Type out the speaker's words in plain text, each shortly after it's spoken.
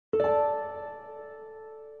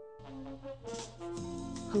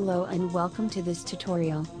Hello and welcome to this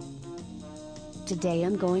tutorial. Today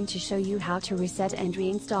I'm going to show you how to reset and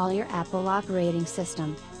reinstall your Apple operating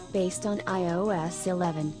system, based on iOS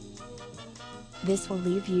 11. This will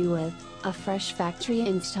leave you with a fresh factory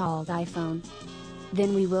installed iPhone.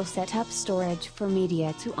 Then we will set up storage for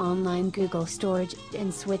media to online Google storage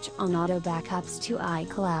and switch on auto backups to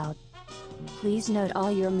iCloud. Please note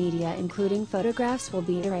all your media including photographs will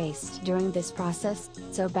be erased during this process,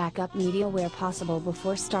 so back up media where possible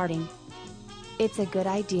before starting. It's a good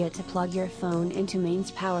idea to plug your phone into mains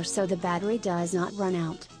power so the battery does not run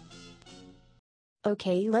out.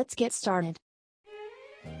 Okay, let's get started.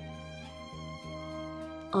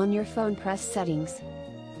 On your phone, press Settings,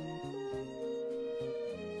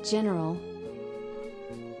 General,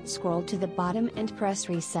 scroll to the bottom and press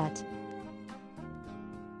Reset.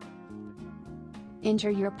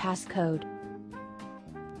 Enter your passcode.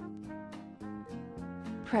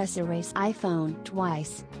 Press Erase iPhone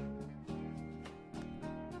twice.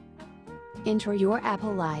 Enter your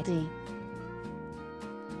Apple ID.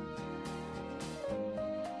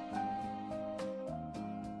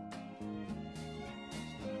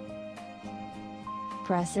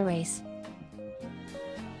 Press Erase.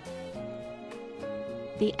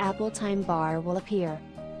 The Apple time bar will appear.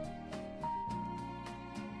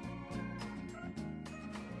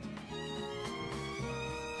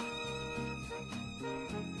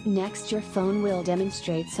 Next, your phone will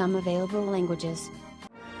demonstrate some available languages.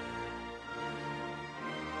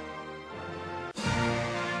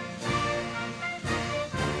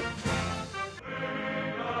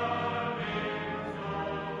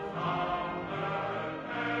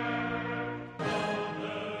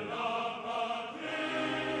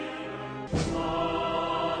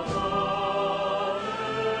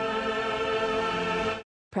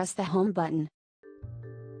 Press the Home button.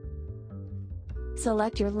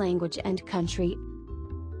 Select your language and country,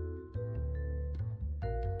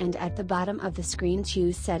 and at the bottom of the screen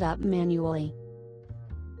choose Setup manually.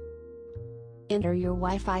 Enter your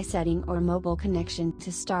Wi-Fi setting or mobile connection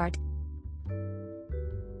to start.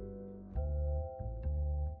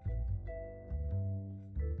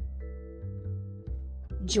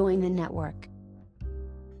 Join the network.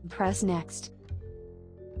 Press Next.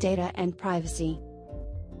 Data and privacy.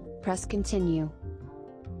 Press Continue.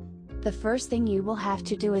 The first thing you will have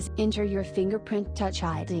to do is enter your fingerprint Touch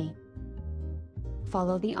ID.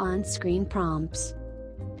 Follow the on-screen prompts.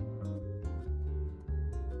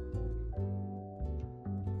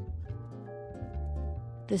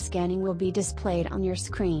 The scanning will be displayed on your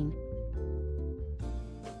screen.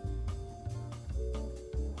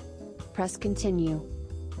 Press Continue.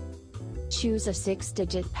 Choose a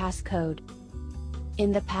 6-digit passcode.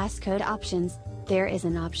 In the passcode options, there is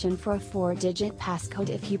an option for a 4-digit passcode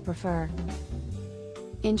if you prefer.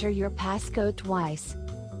 Enter your passcode twice.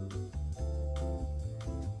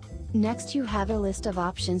 Next, you have a list of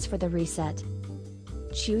options for the reset.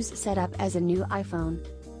 Choose Setup as a new iPhone.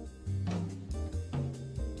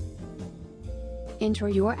 Enter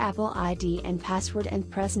your Apple ID and password and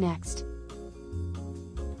press Next.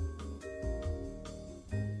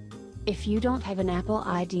 If you don't have an Apple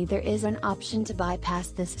ID, there is an option to bypass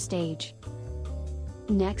this stage.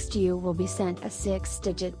 Next, you will be sent a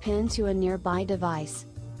 6-digit PIN to a nearby device.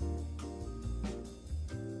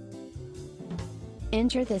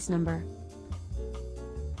 Enter this number.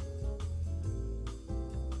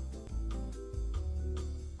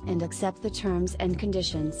 And accept the terms and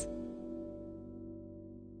conditions.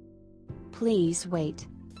 Please wait.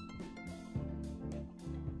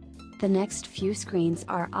 The next few screens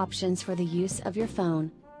are options for the use of your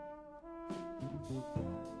phone.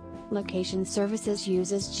 Location Services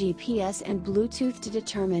uses GPS and Bluetooth to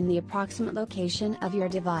determine the approximate location of your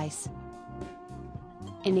device.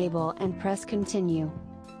 Enable and press Continue.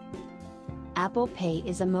 Apple Pay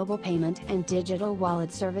is a mobile payment and digital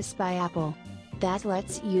wallet service by Apple that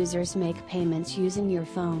lets users make payments using your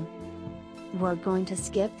phone. We're going to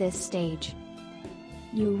skip this stage.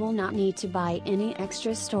 You will not need to buy any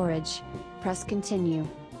extra storage. Press Continue.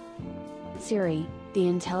 Siri, the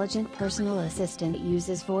intelligent personal assistant,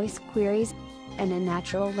 uses voice queries and a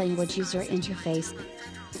natural language user interface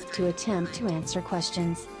to attempt to answer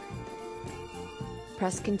questions.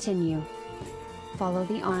 Press Continue. Follow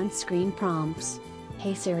the on-screen prompts.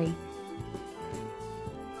 Hey Siri.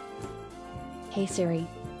 Hey Siri.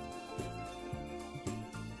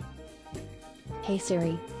 Hey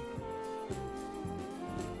Siri.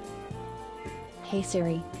 Hey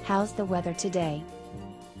Siri, how's the weather today?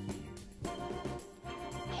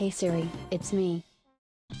 Hey Siri, it's me.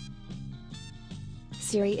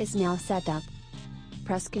 Siri is now set up.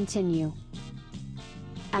 Press Continue.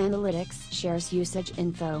 Analytics shares usage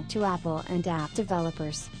info to Apple and app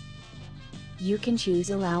developers. You can choose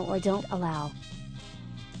Allow or Don't Allow.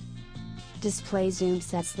 Display zoom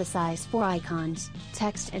sets the size for icons,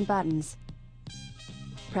 text and buttons.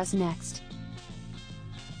 Press Next.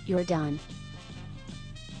 You're done.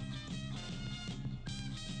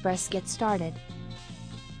 Press Get Started.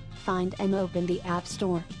 Find and open the App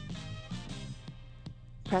Store.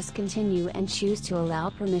 Press Continue and choose to allow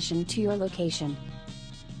permission to your location.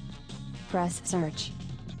 Press Search.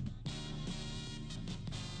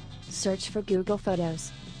 Search for Google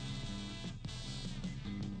Photos.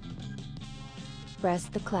 Press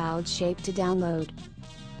the cloud shape to download.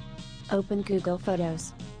 Open Google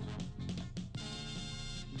Photos.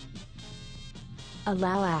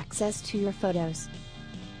 Allow access to your photos.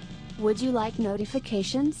 Would you like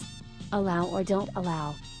notifications? Allow or don't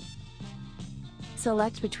allow.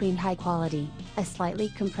 Select between high quality, a slightly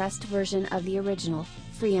compressed version of the original,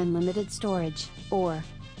 free unlimited storage, or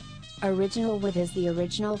original with is the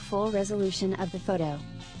original full resolution of the photo.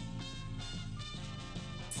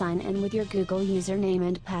 Sign in with your Google username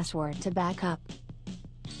and password to backup.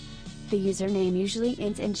 The username usually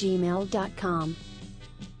ends in gmail.com.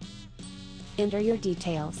 Enter your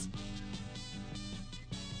details.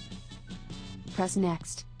 Press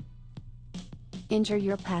Next. Enter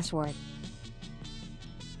your password.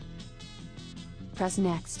 Press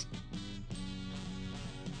Next.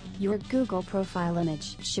 Your Google profile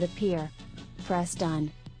image should appear. Press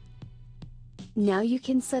Done. Now you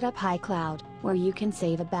can set up Icloud, where you can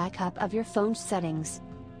save a backup of your phone's settings.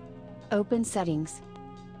 Open Settings.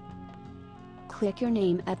 Click your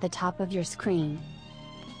name at the top of your screen.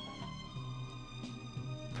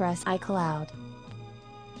 Press Icloud.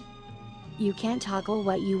 You can toggle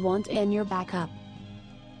what you want in your backup.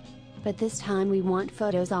 But this time we want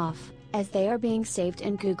photos off, as they are being saved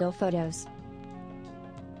in Google Photos.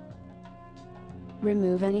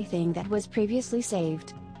 Remove anything that was previously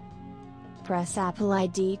saved. Press Apple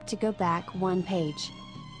ID to go back one page.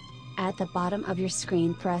 At the bottom of your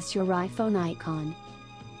screen press your iPhone icon.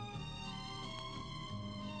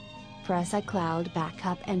 Press iCloud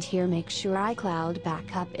Backup and here make sure iCloud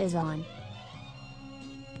Backup is on.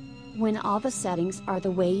 When all the settings are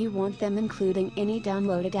the way you want them including any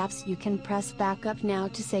downloaded apps you can press Backup now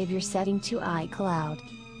to save your setting to iCloud.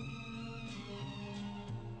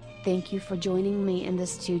 Thank you for joining me in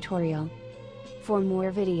this tutorial. For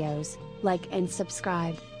more videos, like and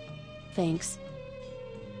subscribe. Thanks.